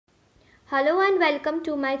Hello and welcome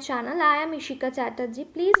to my channel. I am Eshika Chatterjee.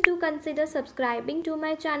 Please do consider subscribing to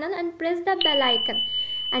my channel and press the bell icon.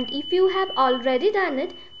 And if you have already done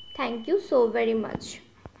it, thank you so very much.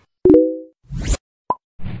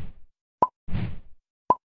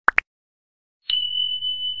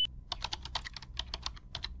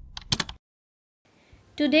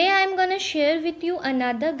 Today I am gonna share with you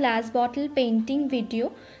another glass bottle painting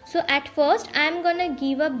video. So at first I am gonna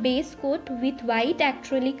give a base coat with white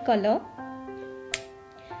acrylic color.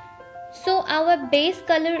 So our base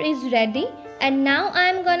color is ready and now I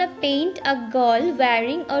am gonna paint a girl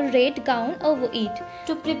wearing a red gown over it.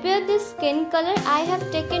 To prepare this skin color, I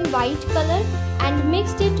have taken white color and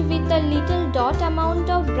mixed it with a little dot amount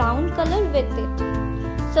of brown color with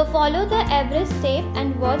it. So follow the every step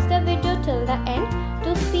and watch the video till the end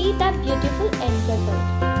to see the beautiful end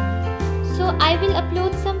result. So I will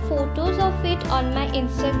upload some photos of it on my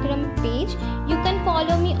Instagram page. You can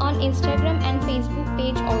follow me on Instagram and Facebook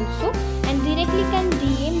page also, and directly can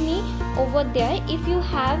DM me over there if you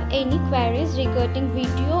have any queries regarding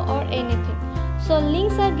video or anything. So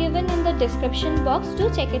links are given in the description box. Do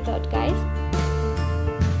check it out, guys.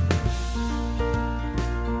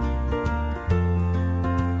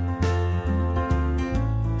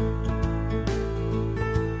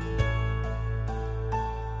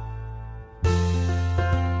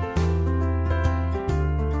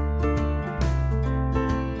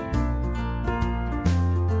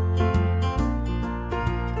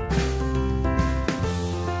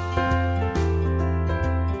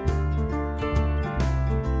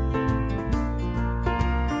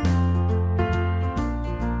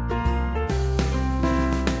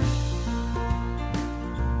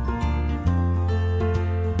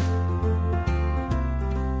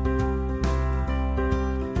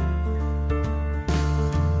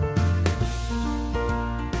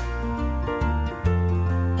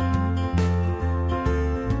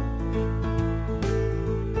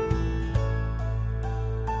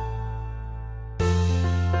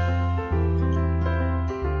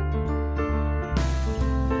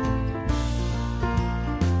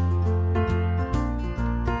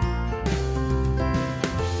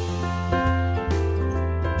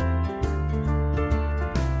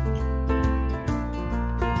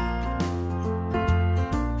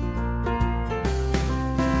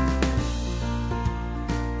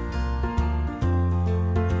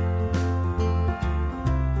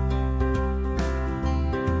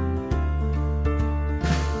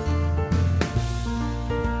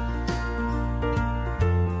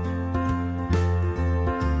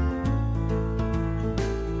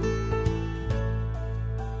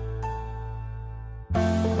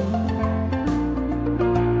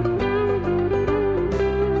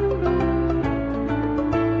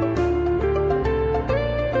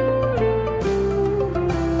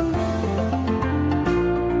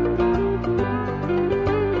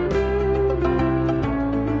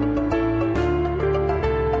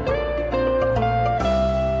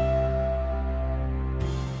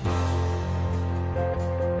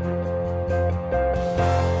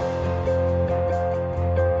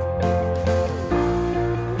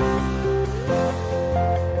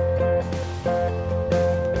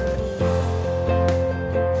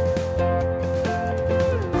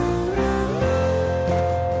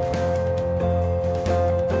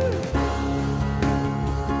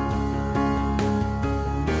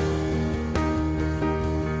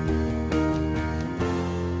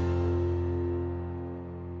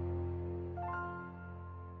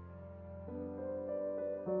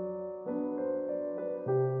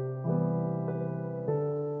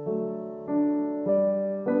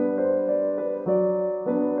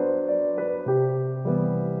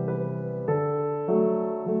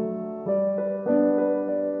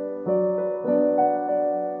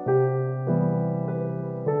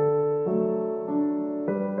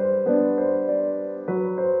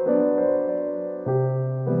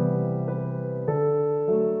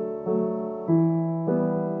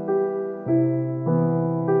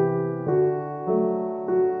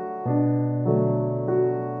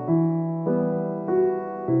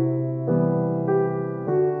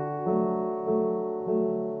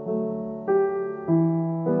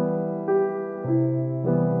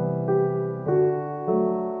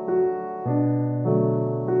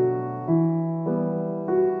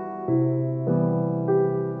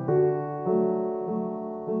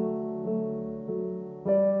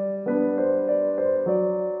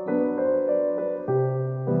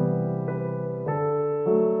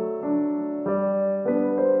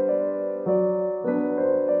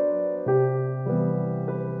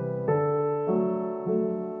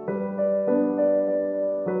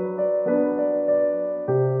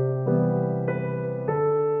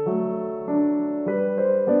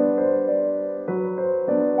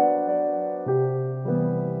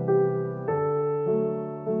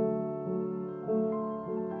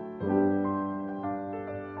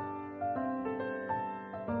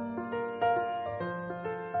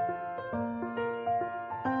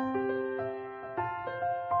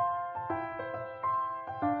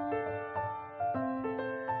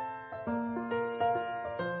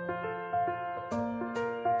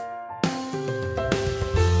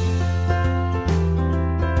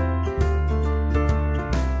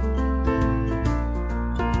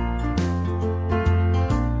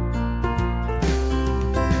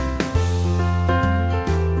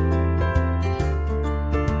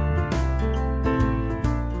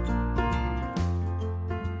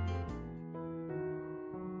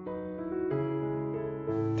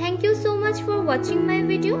 Thank you so much for watching my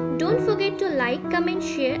video. Don't forget to like, comment,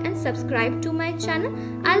 share and subscribe to my channel.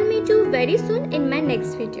 I'll meet you very soon in my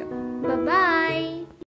next video. Bye bye.